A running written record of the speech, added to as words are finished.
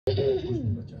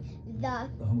The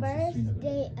first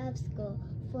day of school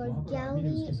for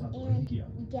Gelly and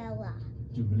Gella.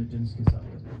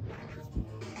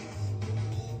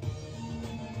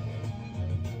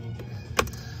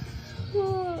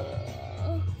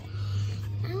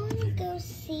 I want to go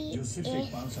see if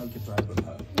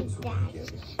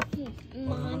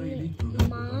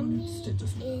Mommy is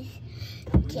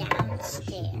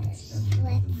downstairs.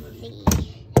 Let's see.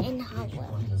 In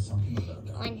Hollow.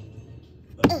 On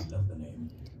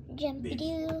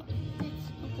Jumpy-doo. Let's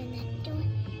open that door.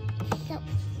 So,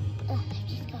 I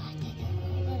just go out there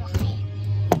a little higher.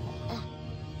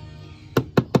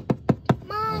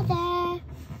 Mother!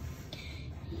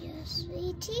 Yes,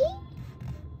 sweetie?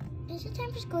 Is it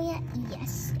time for school yet?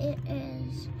 Yes, it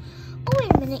is. Oh,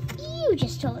 wait a minute. You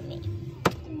just told me.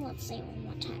 Let's see,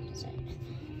 what time is it?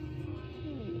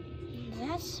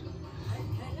 That's...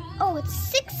 Oh, it's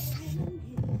 6.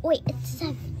 Wait, it's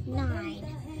 7, 9.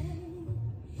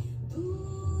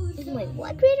 Wait,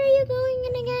 what grade are you going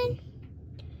in again?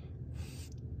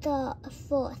 The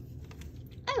 4th.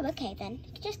 Oh, okay then.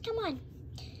 Just come on.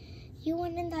 You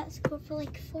went in that school for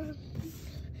like 5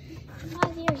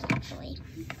 years actually.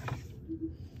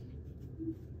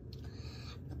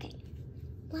 Okay,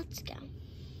 let's go.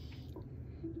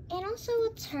 And also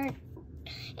it's her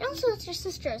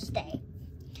sister's day.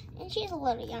 And she's a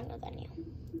little younger than you.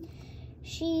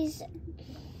 She's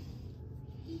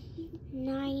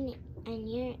 9 and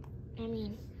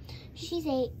she's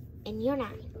 8 and you're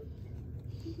 9.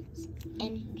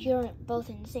 And you're both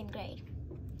in the same grade.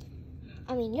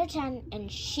 You're 10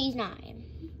 and she's 9.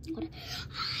 Okay,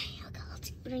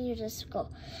 let's bring you to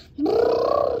school. We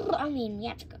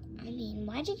have to go.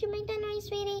 Why did you make that noise,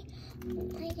 sweetie?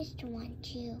 I just want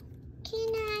to.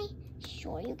 Can I?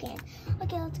 Sure you can.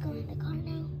 Okay, let's go in the car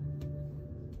now.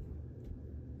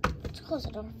 Let's close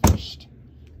the door first.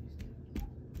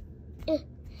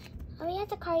 Are we at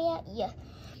the car yet? Yeah.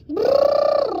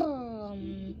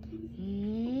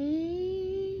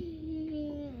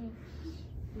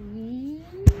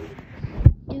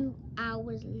 2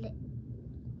 hours late.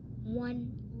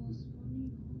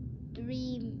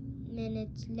 3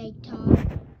 minutes later.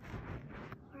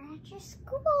 We're at your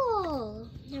school.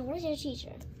 Now, where's your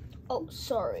teacher? Oh,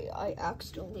 sorry. I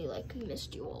accidentally,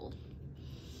 missed you all.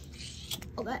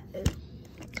 Okay.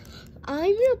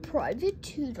 I'm your private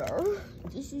tutor.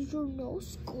 This is your new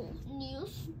school.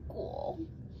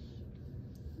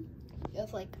 You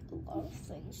have, a lot of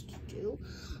things to do.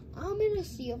 I'm gonna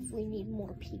see if we need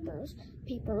more papers.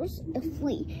 If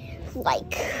we,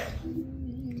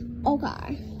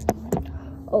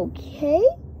 Okay.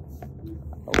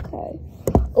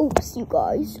 Oops, you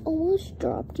guys. Almost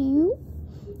dropped you.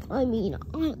 I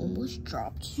almost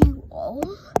dropped you all.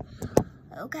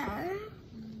 Okay.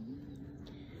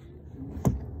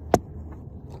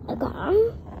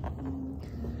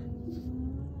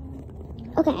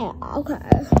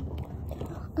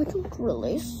 I don't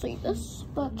really see this,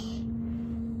 but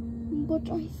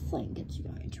I think it's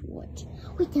going to work.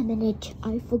 Wait a minute,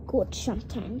 I forgot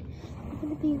something. I'm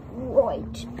gonna be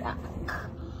right back.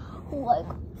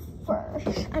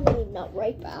 First. Not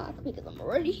right back, because I'm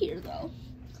already here, though.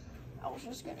 I was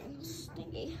just getting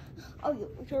stingy. Oh,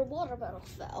 your water bottle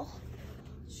fell.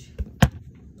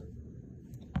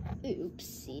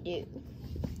 Oopsie-doo.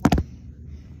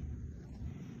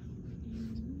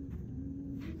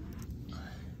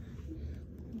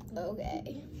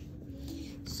 Okay.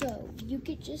 So, you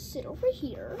could just sit over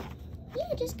here.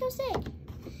 Yeah, just go sit.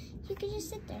 You could just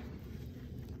sit there.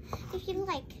 If you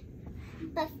like.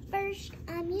 But first,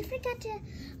 you forgot to,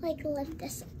 lift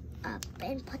this up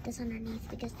and put this underneath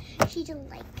because she doesn't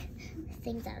like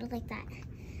things that are like that.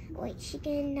 Wait, she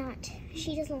doesn't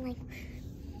like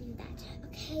that,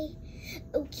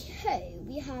 Okay,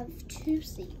 we have 2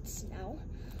 seats now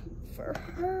for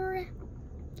her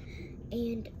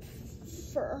and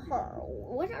for her.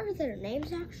 What are their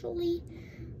names actually?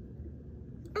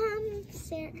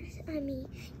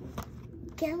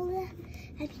 Gella.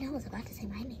 I was about to say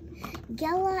my name.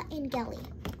 Gella and Gelly.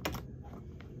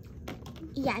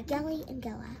 Yeah, Gelly and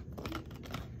Gella.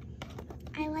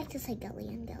 I like to say Gelly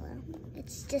and Gella.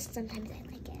 It's just sometimes I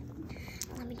like it.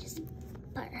 Let me just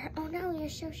put her. Oh no, you're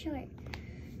so short.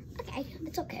 Okay,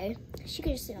 it's okay. She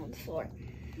could just sit on the floor.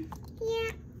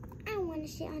 Yeah, I want to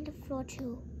sit on the floor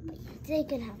too. But they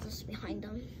can have this behind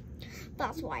them.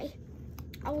 That's why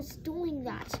I was doing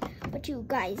that. But you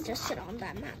guys just sit on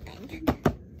that mat thing.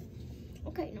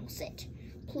 Okay, now sit,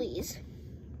 please.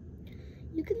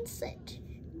 You can sit.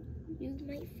 You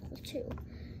might fall too.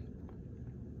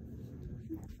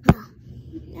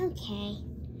 Okay,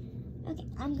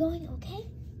 I'm going, okay?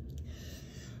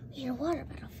 Your water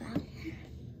bottle fell.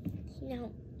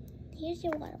 here's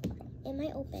your water bottle. It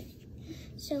might open.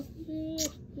 So,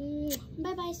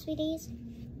 bye-bye, sweeties.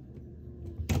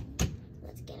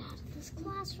 Let's get out of this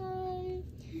classroom.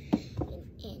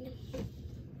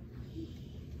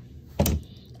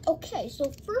 Okay,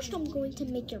 so first I'm going to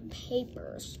make your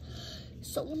papers.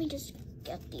 So let me just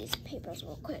get these papers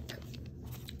real quick.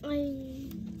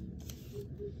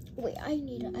 Wait, I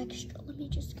need an extra. Let me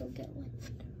just go get one.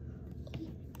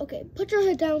 Okay, put your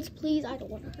head down, please. I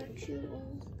don't want to hurt you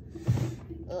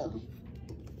all.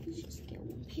 Let's just get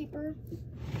one paper.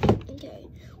 Okay,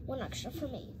 one extra for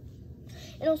me.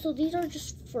 And also, these are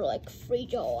just for like free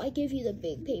draw. I give you the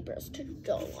big papers to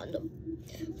draw on the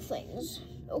things.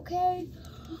 Okay,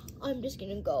 I'm just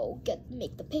gonna go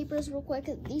make the papers real quick.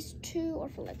 These two are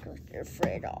for like your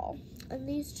free draw, and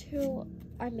these two,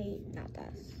 not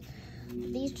that.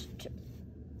 These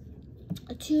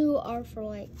two are for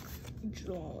like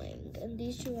drawing, and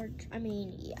these two are,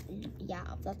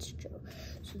 yeah, that's true.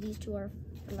 So these two are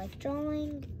for like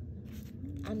drawing.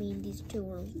 These two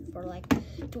are for like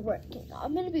working.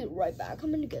 I'm gonna be right back.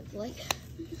 I'm gonna get like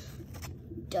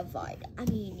divided.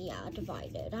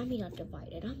 Divided. Not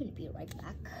divided. I'm gonna be right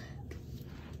back.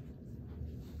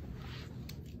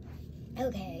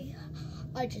 Okay,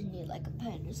 I just need like a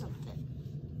pen or something.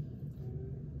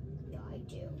 Yeah, I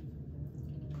do.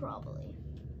 Probably.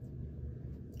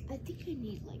 I think I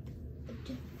need like a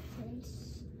different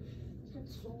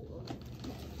pencil.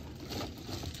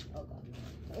 Oh god.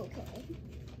 Okay.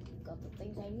 Got the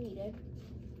things I needed.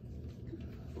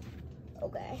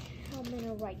 Okay. I'm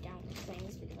gonna write down the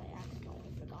things because I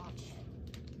accidentally forgot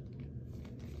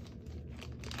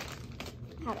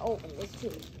how to open this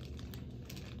too.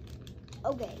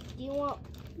 Okay. Do you want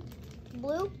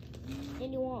blue?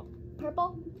 And you want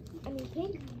purple?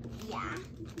 Pink? Yeah.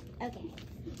 Okay.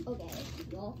 Okay.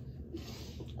 Well.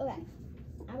 Okay.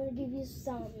 I'm gonna give you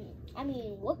some.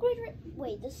 What grade?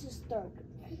 Wait, this is third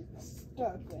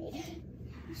grade.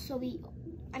 So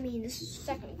this is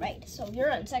second grade. So you're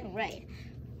in second grade.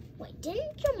 Wait,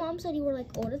 didn't your mom said you were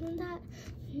like older than that?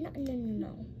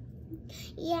 No.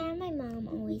 Yeah, my mom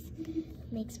always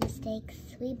makes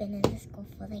mistakes. We've been in this school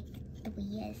for like 3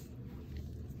 years.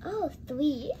 Oh, 3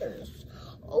 years.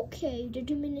 Okay. Did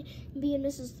you be in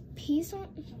Mrs.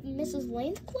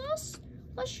 Lane's class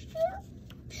last year?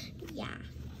 Yeah,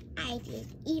 I did.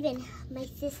 Even my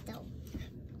sister.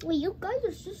 Wait, you guys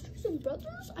are sisters and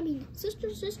brothers?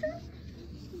 Sister?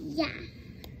 Yeah,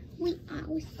 we are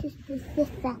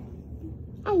sister.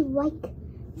 I like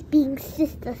being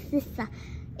sister.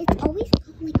 It's always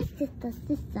called like sister.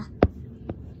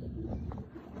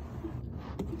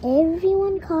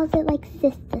 Everyone calls it like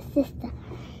sister.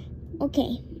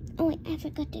 Okay. Oh wait, I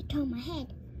forgot to turn my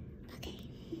head. Okay.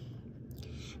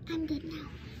 I'm good now.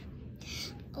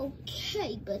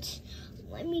 Okay, but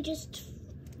let me just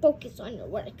focus on your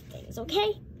work things,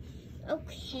 okay?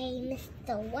 Okay,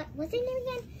 Mr. What was his name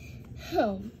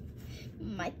again?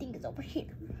 My thing is over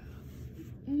here.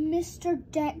 Mr.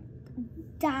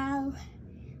 Dalmont.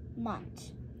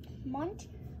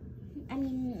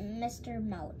 Mr.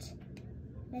 Melt.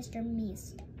 Mr.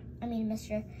 Meese.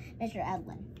 Mr.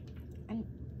 Edlin.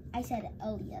 I said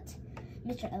Elliot.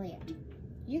 Mr. Elliot.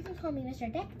 You can call me Mr.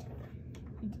 Decht.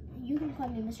 You can call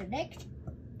me Mr. Decht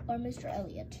or Mr.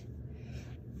 Elliot.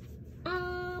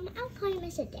 I'll call you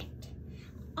Mr. Decht.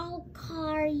 I'll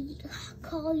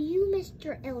call you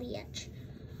Mr. Elliot.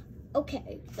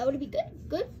 Okay, that would be good.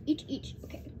 Good. Each.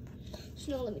 Okay.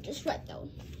 So now let me just write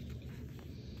down.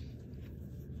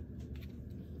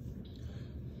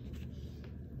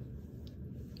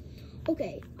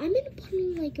 Okay, I'm gonna put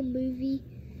in like a movie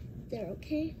there.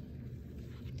 Okay.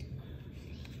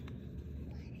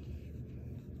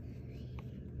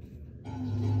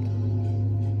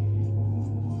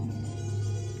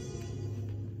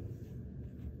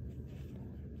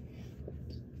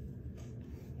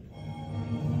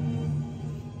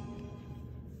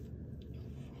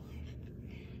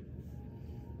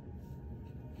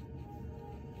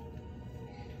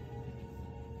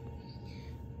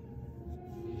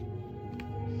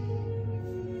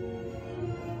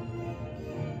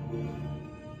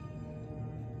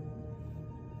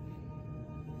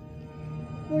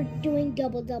 We're doing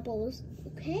double doubles,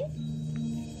 okay?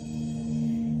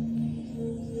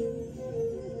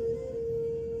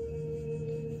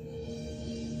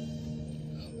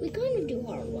 We kind of do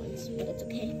hard ones, but it's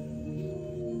okay.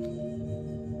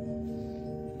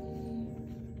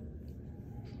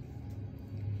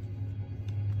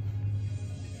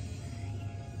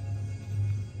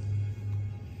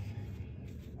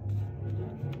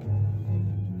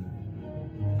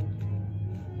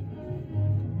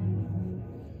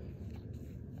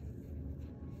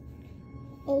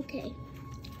 Okay.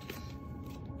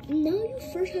 Now you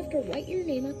first have to write your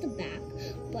name at the back,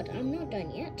 but I'm not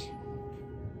done yet.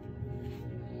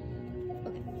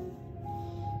 Okay.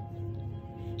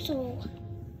 So,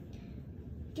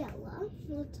 Gala,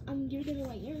 you're gonna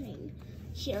write your name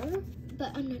here,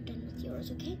 but I'm not done with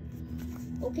yours, okay?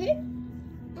 Okay?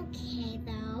 Okay,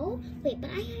 though. Wait, but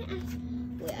I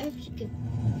have to get.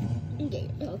 Okay,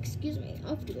 oh, excuse me. I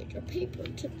have to get your paper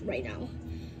right now.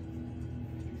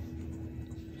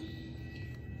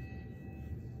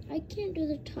 I can't do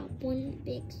the top one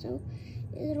big, so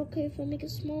is it okay if I make a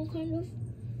small kind of?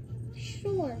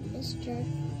 Sure, Mr.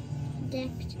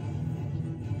 Decked.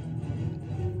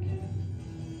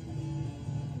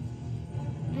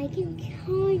 I can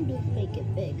kind of make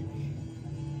it big.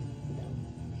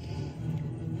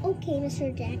 No. Okay,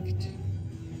 Mr. Decked.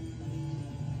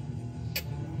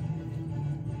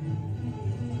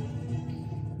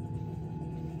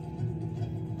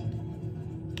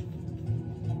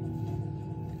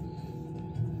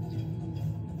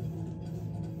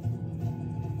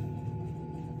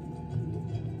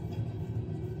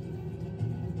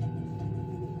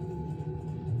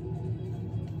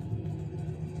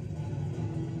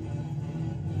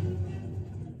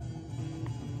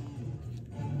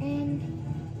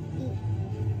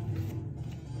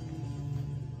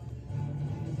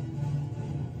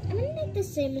 The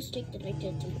same mistake that I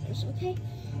did to yours, okay?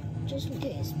 Just in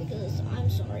case, because I'm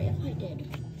sorry if I did.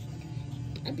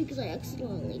 And because I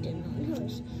accidentally did it on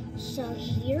yours. So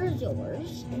here's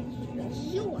yours, and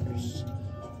here's yours.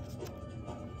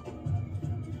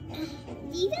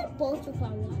 These are both of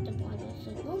our water bottles,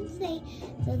 so don't say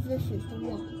that this is the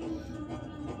one.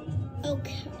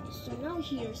 Okay, so now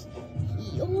here's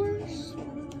yours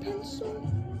pencil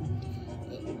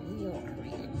and your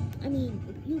crayon. I mean,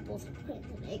 you both have crayons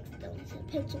and eggs, don't say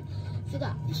pencil.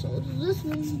 Forgot. So this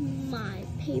one's my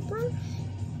paper,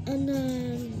 and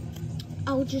then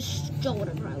I'll just draw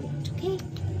whatever I want, okay?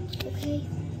 Okay.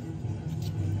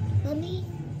 Mommy.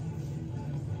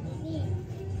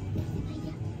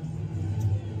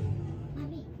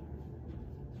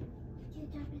 You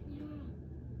drop it in your room.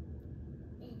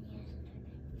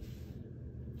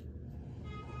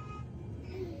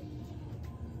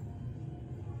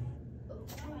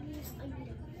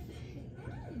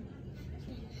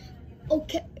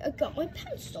 Okay, I got my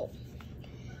pencil.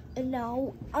 And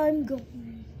now I'm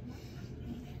going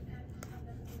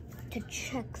to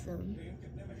check them.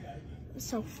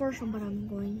 So first what I'm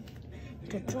going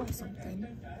to draw something.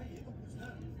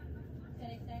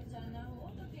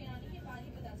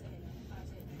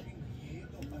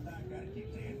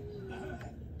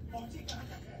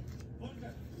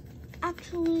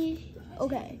 Actually,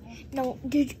 okay. Now,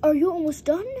 are you almost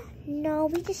done? No,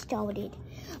 we just started.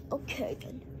 Okay,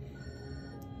 then.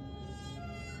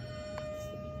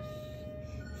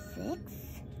 6.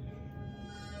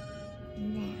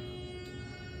 Now.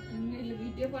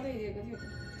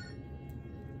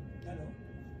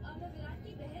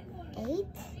 8.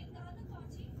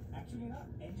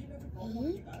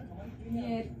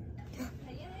 8.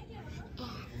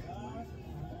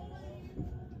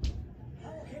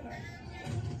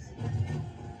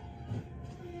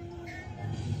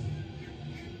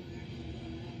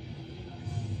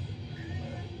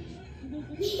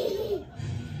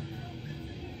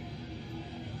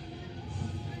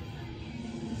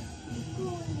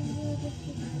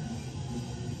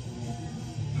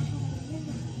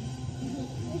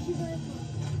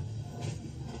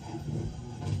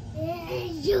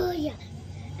 Julia,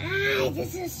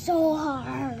 this is so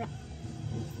hard.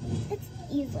 It's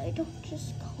easy. Don't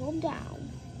just calm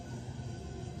down.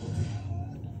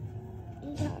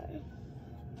 Okay.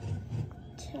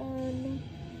 10.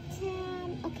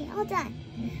 Okay, all done.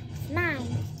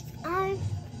 9. I'm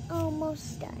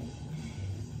almost done.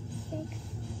 6.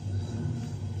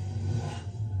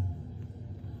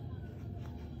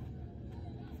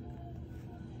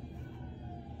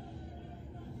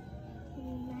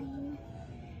 9.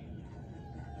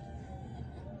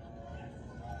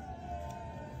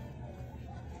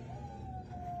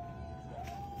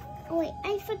 Oh wait,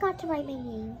 I forgot to write my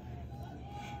name.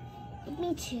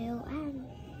 Me too.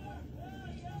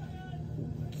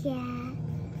 Yeah.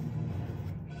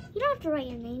 You don't have to write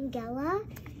your name, Gala.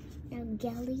 No,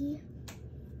 Gelly.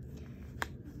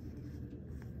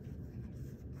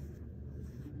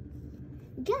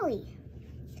 Gelly.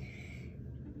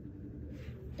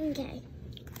 Okay.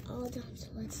 All done. So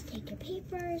let's take your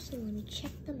papers and let me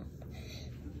check them up.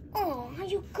 Oh,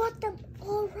 you got them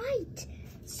all right.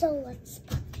 So let's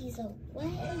put these away,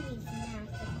 these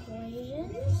math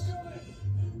equations.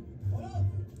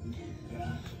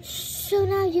 So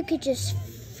now you could just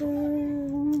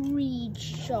free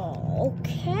So,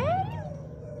 okay.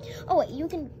 Oh, wait, you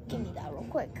can give me that real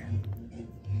quick.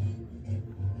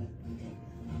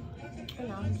 And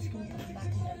now I'm just going to put it back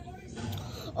in there.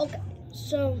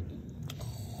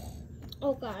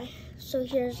 Okay, so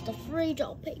here's the free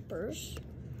gel papers.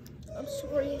 I'm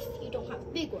sorry if you don't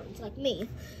have big ones like me.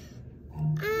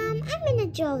 I'm gonna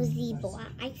draw a zebra.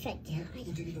 I said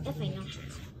if I know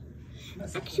how.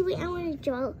 Actually, I want to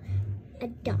draw a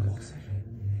dog.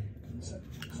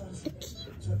 A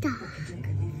cute dog.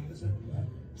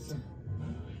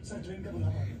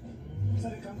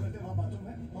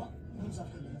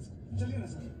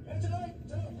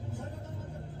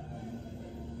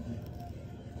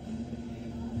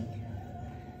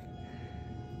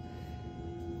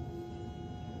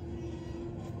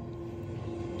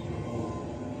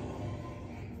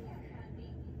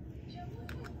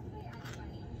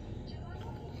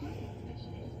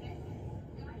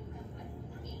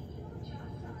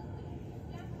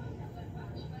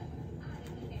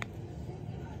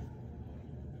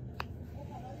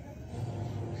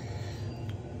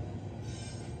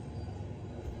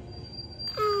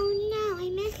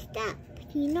 Up.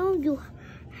 You know you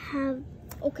have...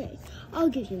 Okay, I'll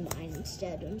give you mine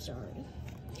instead. I'm sorry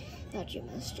that you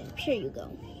messed up. Here you go.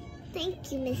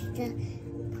 Thank you, Mr.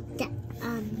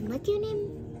 What's your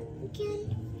name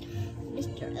again?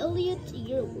 Mr. Elliot.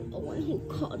 You're the one who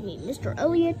called me Mr.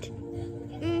 Elliot.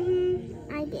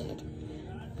 I did.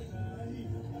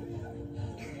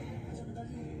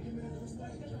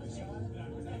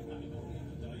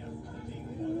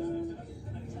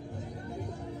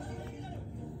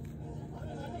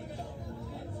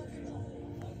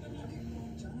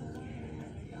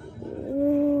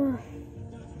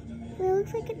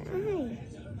 Looks like an eye.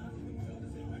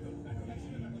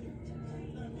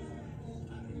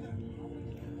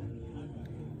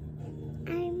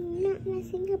 I'm not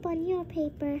messing up on your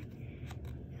paper.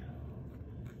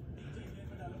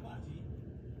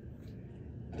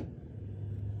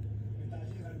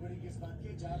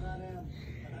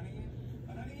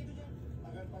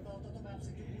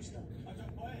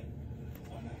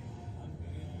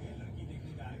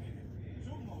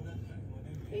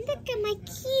 Look at my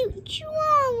cute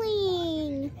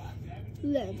drawing.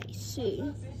 Let me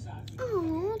see.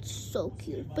 Oh, it's so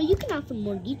cute. But you can add some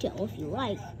more detail if you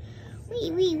like.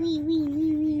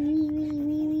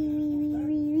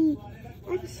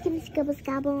 I'm just gonna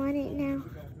scribble on it now.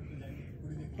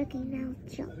 Okay, now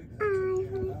draw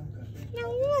eye. Now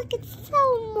look, it's so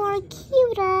more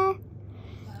cuter.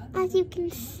 As you can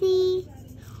see.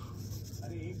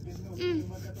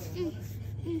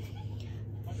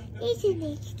 Isn't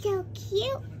it so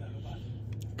cute?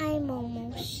 I'm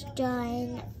almost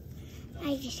done.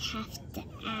 I just have to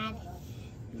add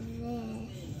this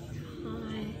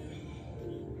heart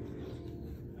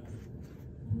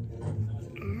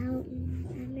out.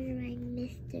 I'm gonna write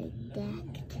Mr.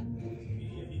 Decked.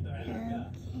 Okay,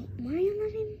 Mario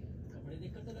not him?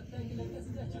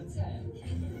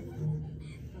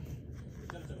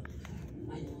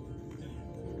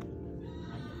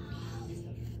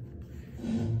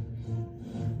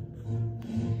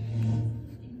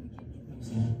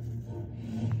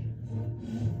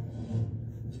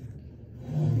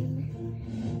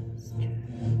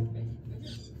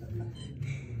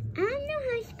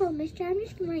 Mr. I'm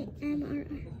just gonna write M-R-R.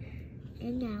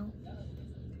 And now.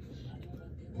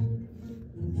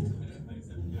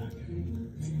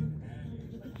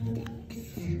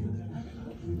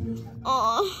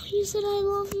 Oh, you said I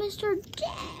love Mr.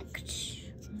 Decked.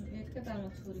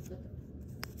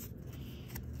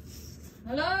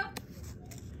 Hello?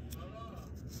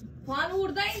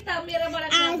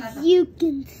 As you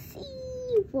can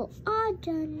see, we're all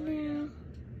done now.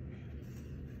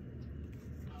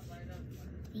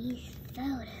 These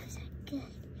photos are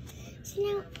good. So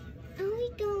now, are we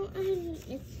going? I think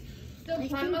it's going to be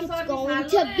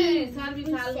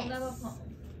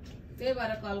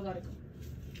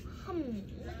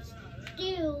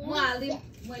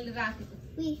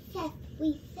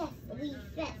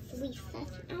recess.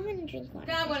 I'm going to drink water.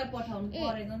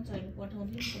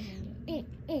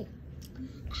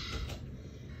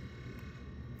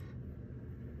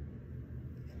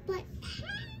 But,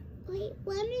 wait,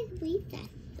 when is recess?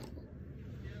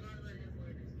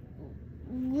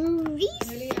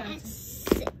 Recess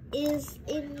is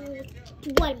in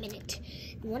 1 minute.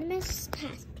 1 minute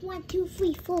past 1, 2,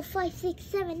 3, 4, 5, 6,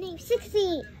 7, 8,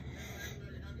 16.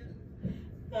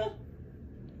 I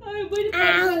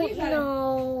don't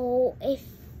know if.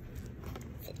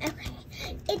 Okay,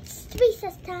 it's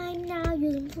recess time now.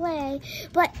 You can play,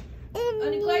 but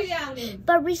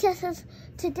recess is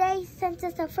today. Since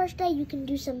it's the first day, you can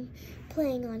do some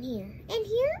playing on here. And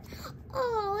here?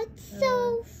 Oh, it's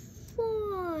so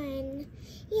fun.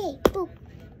 Yay, boop,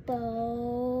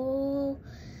 bo.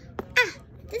 Ah,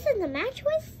 this is the match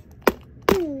with?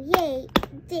 Yay,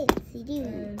 Dincy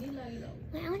Doo.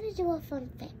 Wait, I want to do a fun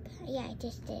flip. Yeah, I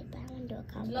just did, but I want to do a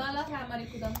cartwheel.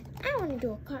 I want to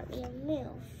do a cartwheel move,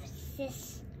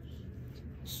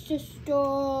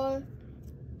 sister.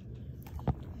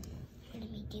 Let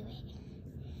me do it.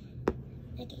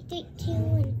 Okay, 3, 2,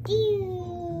 1, do.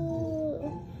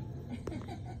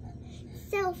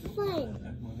 So fun.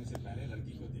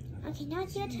 Okay, now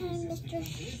it's your turn,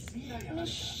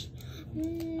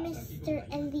 Mr.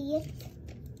 Elliot.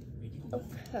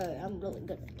 Okay, I'm really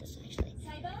good at this actually.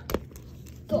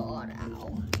 God, ow.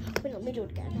 Wait, let me do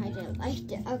it again. I didn't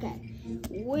like it. Okay.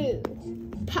 Woo.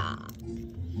 Pop.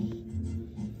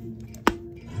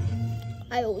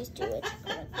 I always do it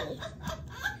correctly.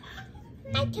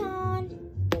 My turn.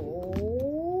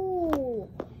 Oh.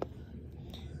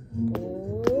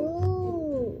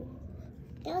 Oh.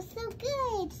 That was so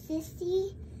good,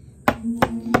 sissy.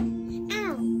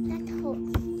 Ow, that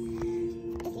hurts.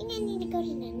 I think I need to go to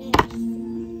the nurse.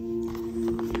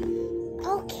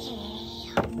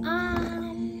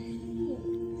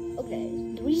 Okay,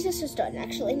 the recess is done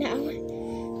actually now.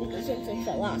 Because since it's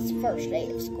the last first day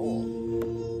of school.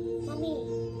 Mommy,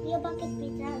 your bucket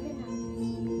beats out the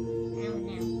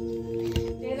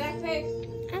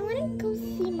I want to go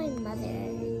see my mother.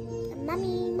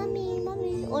 Mommy.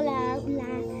 Hola, hola.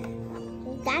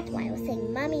 That's why I was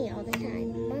saying mommy all the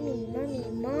time.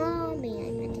 Mommy.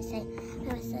 I meant to say.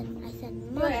 I said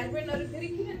mommy.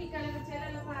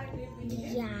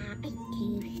 Yeah, I do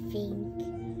think.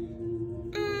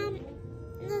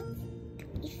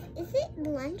 Is it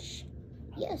lunch?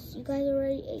 Yes, you guys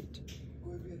already ate.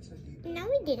 No,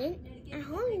 we didn't. At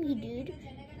home, you did.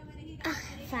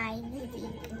 Fine. Let's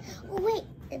eat. Oh, wait.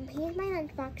 Here's my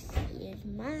lunchbox. Here's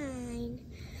mine.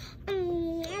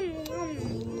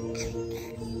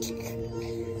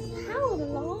 How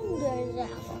long does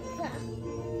that?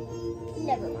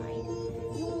 Never mind.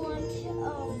 You want a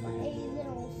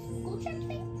little school check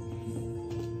thing?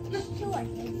 Sure.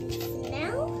 Does it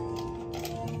smell?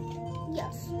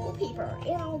 Yes, school paper.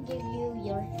 And I'll give you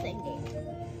your thingy.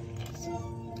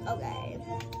 Okay.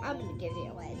 I'm gonna give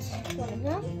you it. One of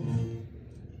them.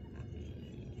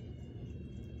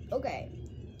 Okay.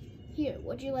 Here,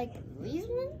 would you like these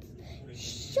ones?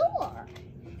 Sure.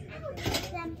 I'll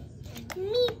take them.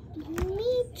 Me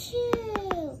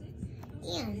too.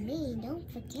 And me, don't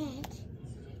forget.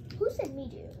 Who said me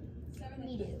too?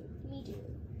 Me too.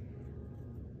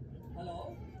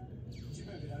 Hello?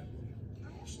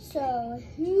 So,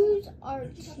 whose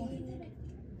art team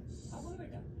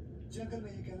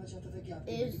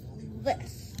is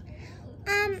this?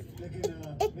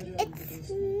 It's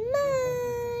mine.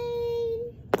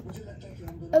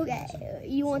 Okay,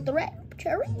 you want the red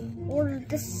cherry or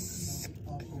this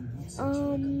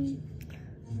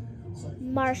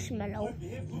marshmallow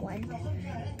one?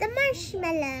 The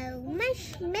marshmallow.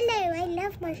 I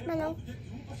love marshmallow.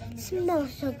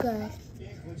 Smells so good.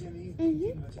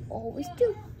 Always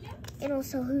do. And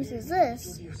also, whose is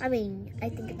this? I mean, I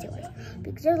think it's yours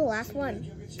because you're the last one.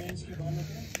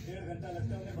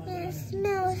 It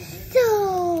smells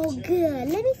so good.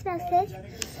 Let me smell, sis.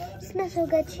 It smells so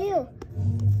good too.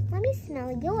 Let me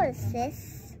smell yours,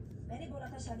 sis.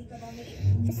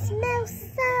 It smells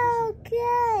so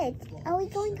good. Are we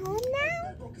going home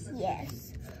now?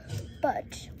 Yes.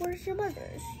 But where's your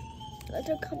mother's?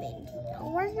 They're coming.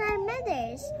 Where's our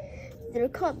mother's? They're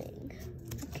coming.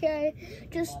 Okay,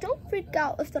 just don't freak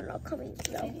out if they're not coming.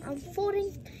 So I'm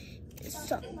folding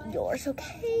some yours,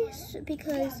 okay?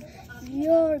 because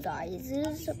your guys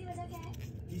is.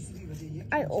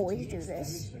 I always do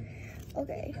this.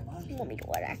 Okay, let me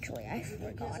do it. Actually, I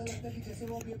forgot.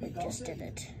 I just did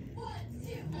it.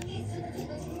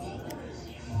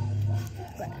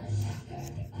 But,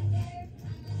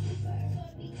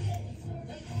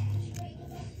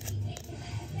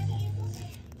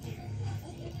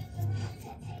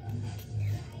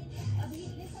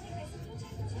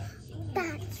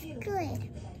 that's good.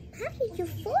 How did you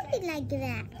fold it like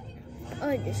that?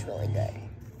 I'm just really good.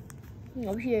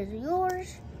 Oh, here's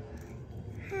yours.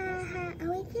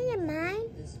 Oh, is it mine?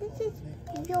 This is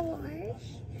yours.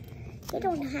 You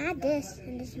don't have this,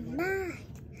 and this is mine.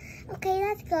 Okay,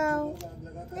 let's go.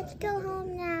 Let's go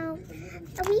home now.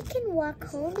 We can walk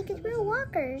home because we're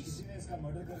walkers.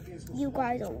 You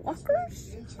guys are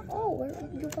walkers? Oh,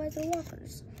 you guys are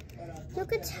walkers. You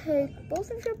could take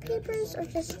both of your papers or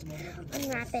just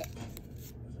unwrap it.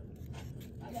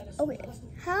 Okay,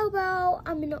 how about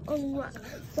I'm gonna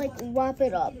wrap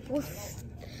it up with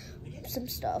some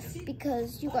stuff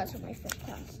because you guys are my first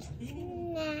class.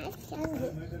 Nah, it's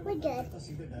good. We're good.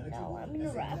 No, I'm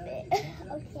gonna wrap it.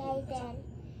 Okay, then.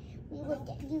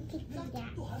 You can do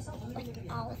that.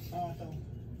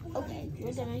 Okay,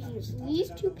 we're gonna use these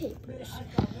 2 papers.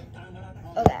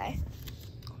 Okay,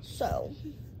 so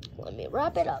let me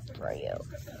wrap it up for you.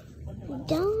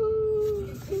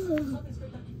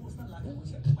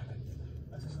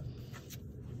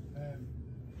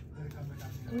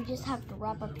 We just have to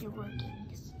wrap up your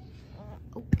workings.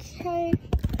 Okay.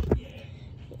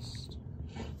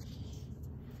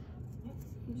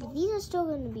 But these are still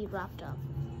going to be wrapped up.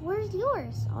 Where's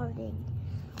yours, Arting?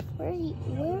 Where is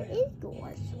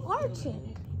yours,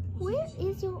 Arting? Where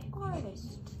is your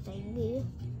artist thingy?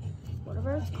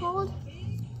 Whatever it's called.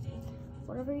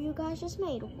 Whatever you guys just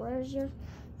made. Where's your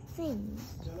things?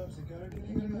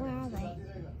 And where are they?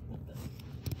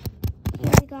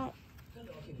 Here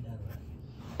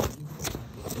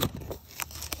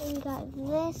we got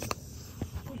this.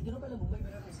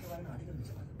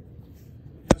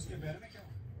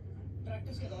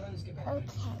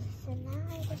 Okay, so now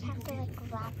I just have to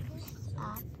wrap this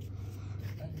up.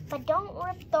 But don't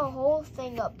rip the whole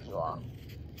thing up, you all.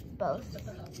 Both.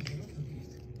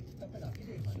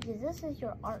 Because this is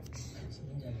your art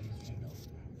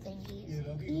thingies.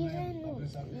 Even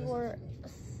your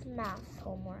math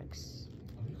homeworks.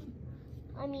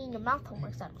 I mean, your math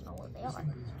homeworks, I don't know what they are.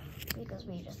 Because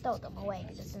we just throw them away.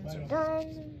 Because since you're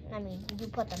done, I mean, you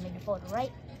put them in your folder,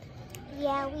 right?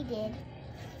 Yeah, we did.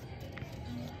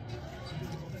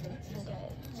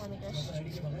 Okay, let me just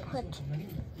put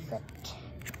the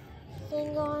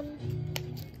thing on.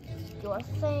 Your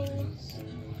thing.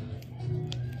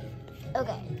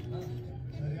 Okay.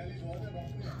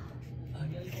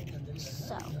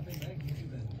 So,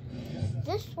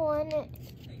 this one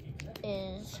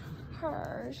is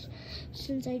hers,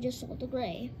 since I just saw the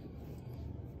gray.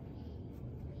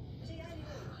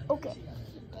 Okay,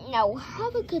 now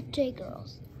have a good day,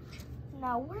 girls.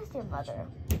 Now, where's your mother?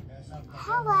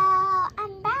 Hello,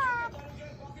 I'm back.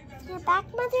 You're back,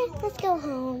 Mother? Let's go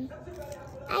home.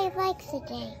 I like the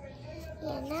day.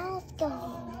 Yeah, now let's go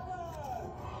home.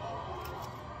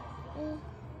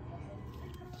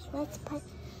 So let's put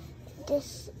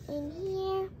this in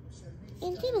here.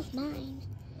 And it was mine.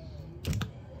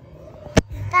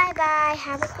 Bye-bye.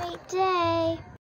 Have a great day.